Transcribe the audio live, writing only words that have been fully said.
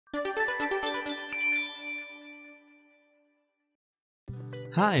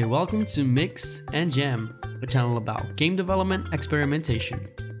Hi, welcome to Mix and Jam, a channel about game development experimentation.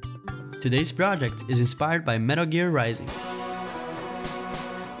 Today's project is inspired by Metal Gear Rising.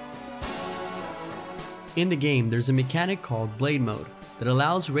 In the game, there's a mechanic called Blade Mode that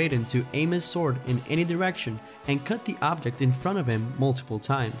allows Raiden to aim his sword in any direction and cut the object in front of him multiple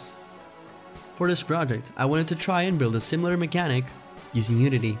times. For this project, I wanted to try and build a similar mechanic using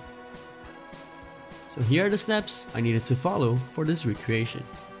Unity. So here are the steps I needed to follow for this recreation.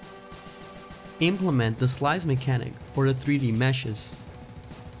 Implement the slice mechanic for the 3D meshes.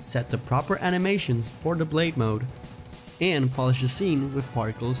 Set the proper animations for the blade mode, and polish the scene with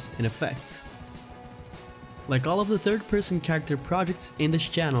particles and effects. Like all of the third-person character projects in this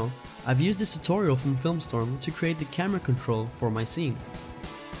channel, I've used this tutorial from Filmstorm to create the camera control for my scene.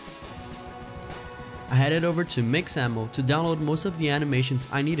 I headed over to Mixamo to download most of the animations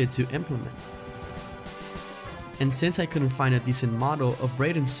I needed to implement. And since I couldn't find a decent model of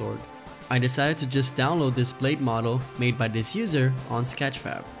Raiden's sword, I decided to just download this blade model made by this user on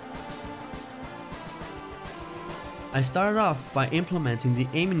Sketchfab. I started off by implementing the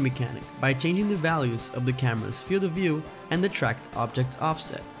aiming mechanic by changing the values of the camera's field of view and the tracked object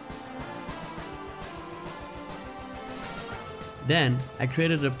offset. Then, I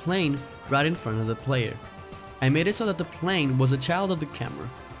created a plane right in front of the player. I made it so that the plane was a child of the camera,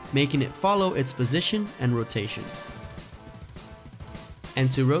 making it follow its position and rotation. And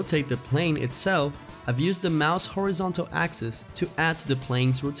to rotate the plane itself, I've used the mouse horizontal axis to add to the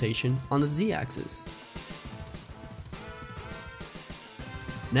plane's rotation on the Z-axis.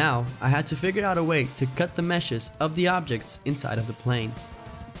 Now, I had to figure out a way to cut the meshes of the objects inside of the plane.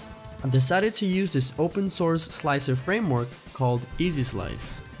 I've decided to use this open source slicer framework called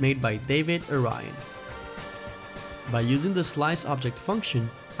Ezy-Slice, made by David Orion. By using the slice object function,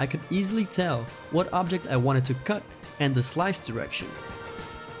 I could easily tell what object I wanted to cut and the slice direction.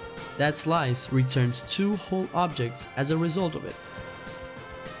 That slice returns two whole objects as a result of it.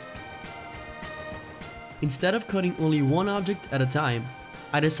 Instead of cutting only one object at a time,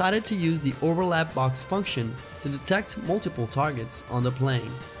 I decided to use the overlap box function to detect multiple targets on the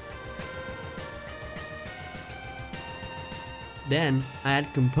plane. Then, I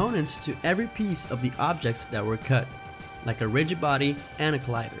add components to every piece of the objects that were cut, like a rigid body and a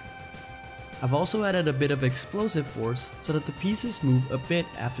collider. I've also added a bit of explosive force so that the pieces move a bit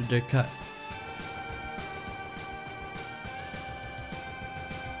after they're cut.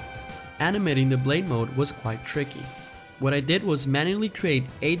 Animating the blade mode was quite tricky. What I did was manually create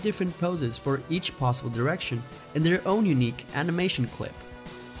 8 different poses for each possible direction in their own unique animation clip.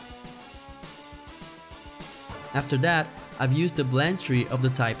 After that, I've used the blend tree of the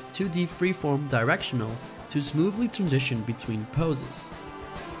type 2D freeform directional to smoothly transition between poses.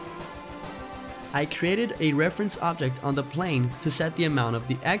 I created a reference object on the plane to set the amount of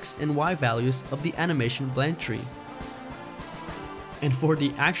the X and Y values of the animation blend tree. And for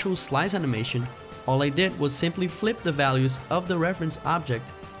the actual slice animation, all I did was simply flip the values of the reference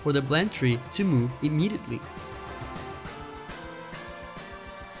object for the blend tree to move immediately.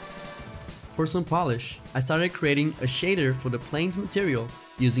 For some polish, I started creating a shader for the plane's material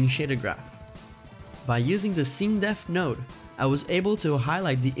using Shader Graph. By using the Scene Depth node, I was able to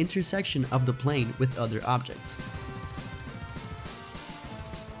highlight the intersection of the plane with other objects.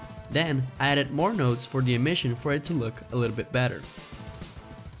 Then, I added more nodes for the emission for it to look a little bit better.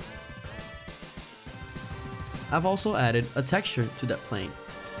 I've also added a texture to that plane.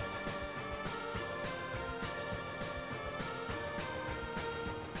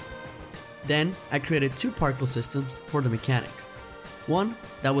 Then, I created 2 particle systems for the mechanic. One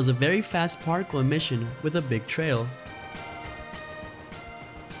that was a very fast particle emission with a big trail,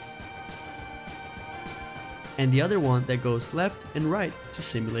 and the other one that goes left and right to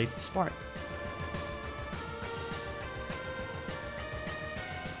simulate a spark.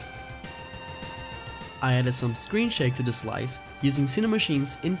 I added some screen shake to the slice using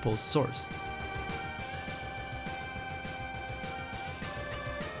Cinemachine's impulse source.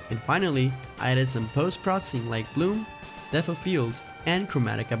 And finally, I added some post-processing like bloom, depth of field, and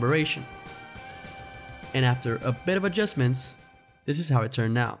chromatic aberration. And after a bit of adjustments, this is how it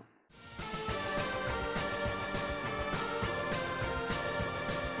turned out.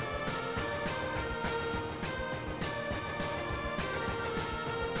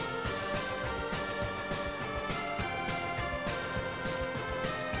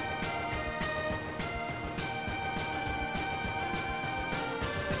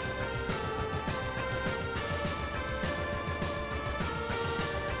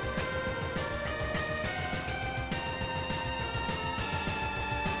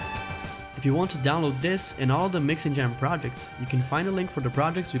 If you want to download this and all the Mix and Jam projects, you can find a link for the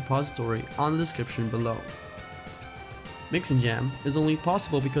projects repository on the description below. Mix and Jam is only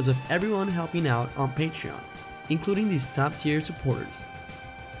possible because of everyone helping out on Patreon, including these top tier supporters.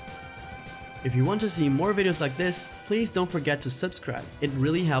 If you want to see more videos like this, please don't forget to subscribe, it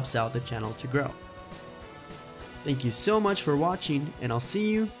really helps out the channel to grow. Thank you so much for watching, and I'll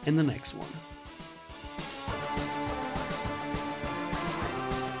see you in the next one.